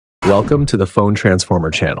Welcome to the Phone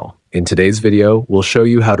Transformer channel. In today's video, we'll show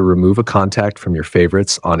you how to remove a contact from your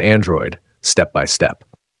favorites on Android, step by step.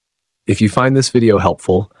 If you find this video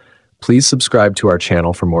helpful, please subscribe to our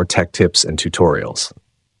channel for more tech tips and tutorials.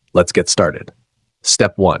 Let's get started.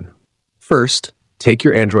 Step 1. First, take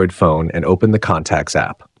your Android phone and open the Contacts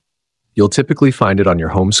app. You'll typically find it on your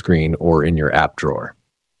home screen or in your app drawer.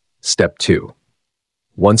 Step 2.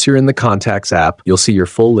 Once you're in the Contacts app, you'll see your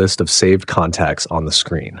full list of saved contacts on the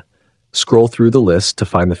screen. Scroll through the list to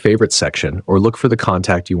find the Favorites section or look for the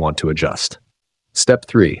contact you want to adjust. Step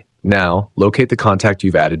 3. Now, locate the contact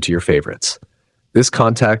you've added to your favorites. This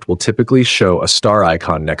contact will typically show a star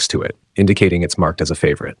icon next to it, indicating it's marked as a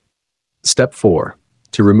favorite. Step 4.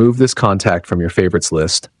 To remove this contact from your favorites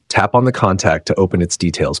list, tap on the contact to open its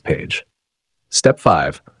details page. Step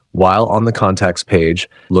 5. While on the contacts page,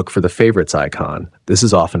 look for the favorites icon. This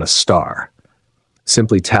is often a star.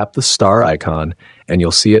 Simply tap the star icon and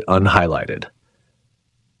you'll see it unhighlighted.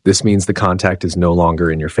 This means the contact is no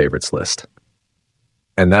longer in your favorites list.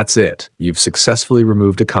 And that's it. You've successfully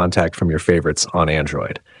removed a contact from your favorites on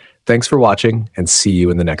Android. Thanks for watching and see you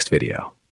in the next video.